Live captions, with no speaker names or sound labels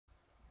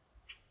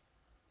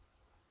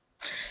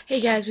Hey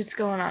guys, what's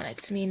going on?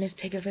 It's me, Miss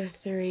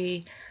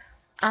Pig03.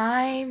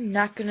 I'm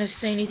not gonna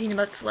say anything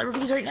about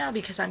celebrities right now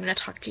because I'm gonna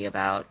talk to you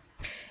about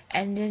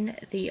ending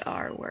the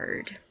R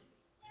word.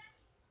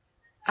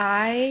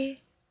 I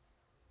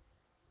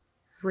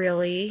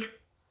really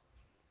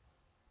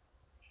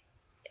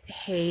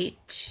hate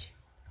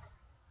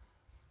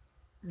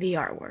the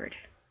R word.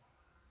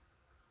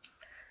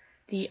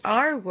 The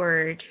R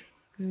word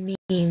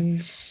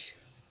means,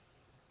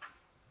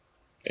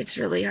 it's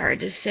really hard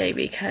to say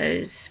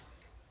because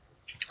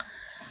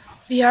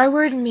the R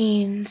word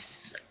means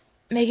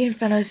making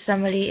fun of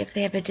somebody if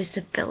they have a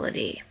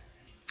disability.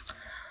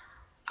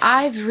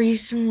 I've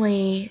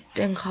recently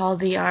been called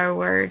the R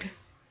word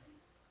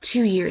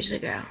 2 years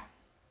ago.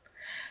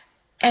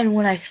 And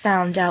when I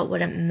found out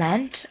what it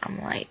meant,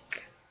 I'm like,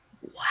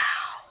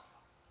 wow.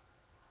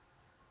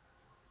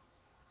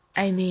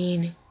 I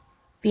mean,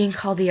 being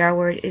called the R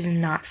word is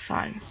not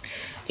fun.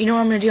 You know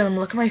what I'm going to do? I'm going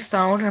to look at my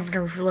phone and I'm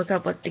going to look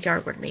up what the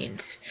R word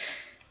means.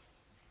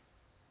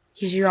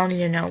 Because you all need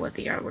to know what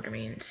the R word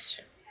means.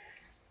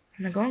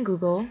 I'm going to go on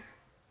Google.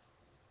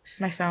 This is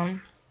my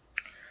phone.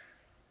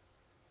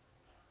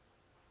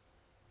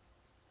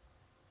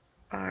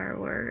 R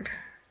word.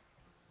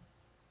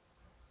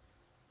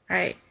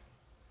 Alright.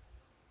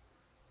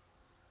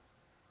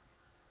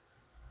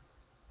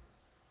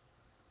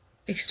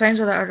 Explains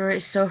why the R word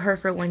is so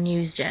hurtful when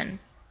used in.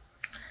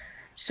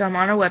 So I'm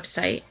on a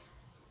website.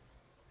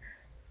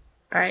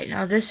 Alright,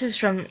 now this is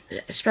from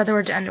Spread the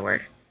Word to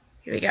EndtheRWord.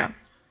 Here we go.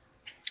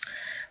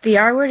 The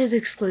R word is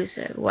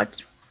exclusive.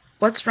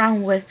 What's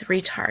wrong with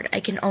retard? I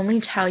can only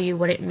tell you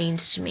what it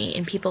means to me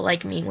and people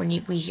like me when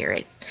we hear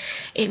it.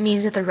 It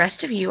means that the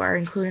rest of you are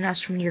including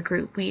us from your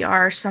group. We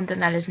are something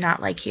that is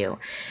not like you,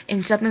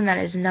 and something that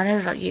is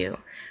none of you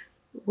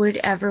would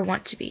ever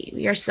want to be.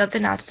 We are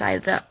something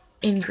outside the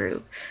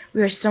in-group.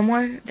 We are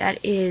someone that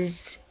is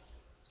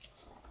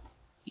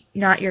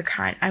not your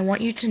kind. I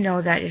want you to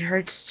know that it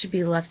hurts to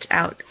be left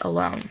out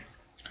alone.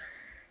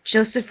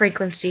 Joseph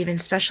Franklin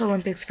Stevens, Special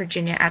Olympics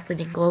Virginia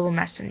athlete and global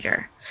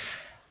messenger.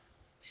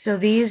 So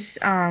these,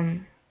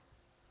 in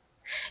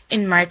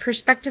my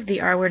perspective,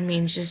 the R word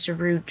means just a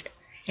rude,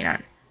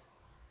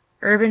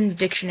 Urban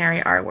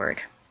Dictionary R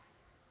word.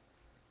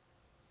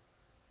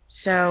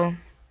 So,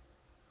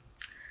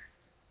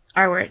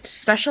 R word,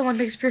 Special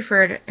Olympics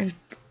preferred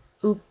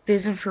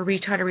euphemism for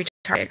retard or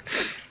retarded.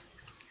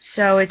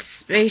 So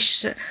it's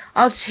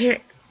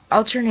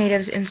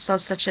alternatives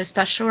insults such as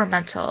special or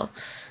mental.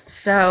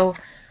 So,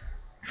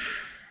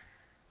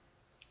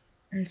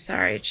 I'm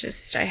sorry,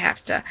 I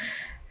have to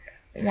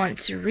want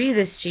to read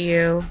this to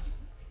you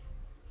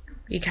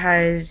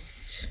because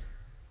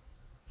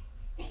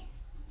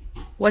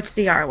what's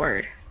the R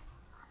word?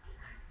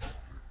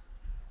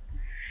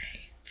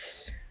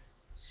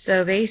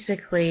 So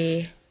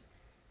basically,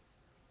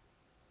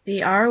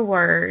 the R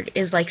word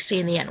is like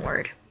saying the N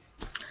word,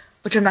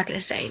 which I'm not going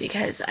to say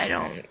because I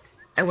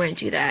wouldn't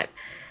do that.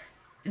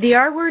 The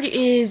R word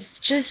is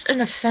just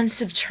an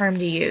offensive term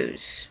to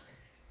use.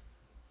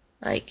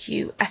 Like,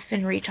 you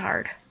effing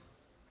retard.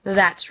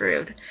 That's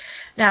rude.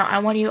 Now, I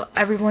want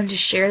everyone to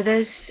share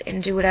this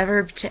and do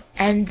whatever to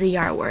end the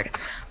R word.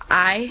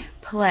 I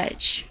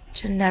pledge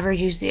to never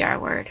use the R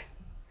word.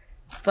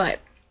 But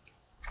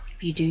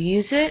if you do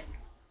use it,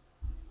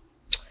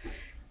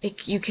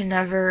 you can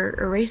never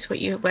erase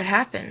what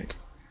happened.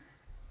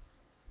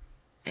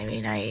 I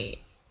mean,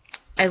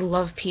 I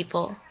love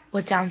people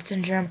with Down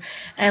syndrome,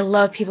 and I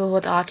love people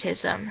with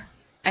autism.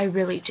 I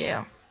really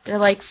do. They're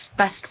like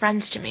best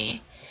friends to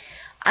me.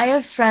 I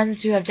have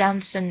friends who have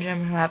Down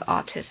syndrome who have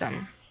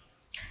autism.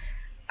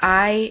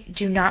 I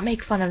do not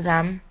make fun of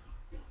them.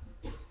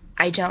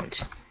 I don't.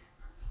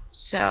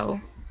 So,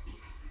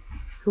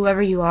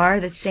 whoever you are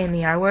that's saying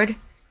the R word,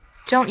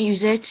 don't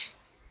use it.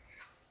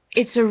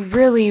 It's a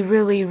really,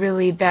 really,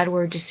 really bad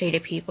word to say to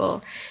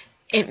people.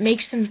 It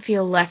makes them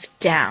feel left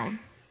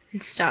down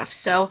and stuff.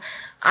 So,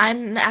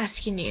 I'm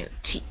asking you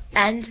to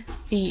end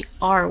the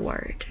R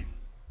word.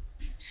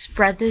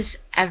 Spread this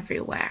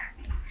everywhere.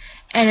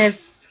 And if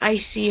I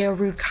see a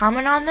rude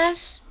comment on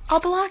this, I'll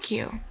block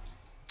you.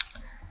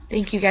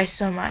 Thank you guys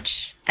so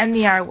much. End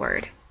the R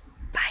word.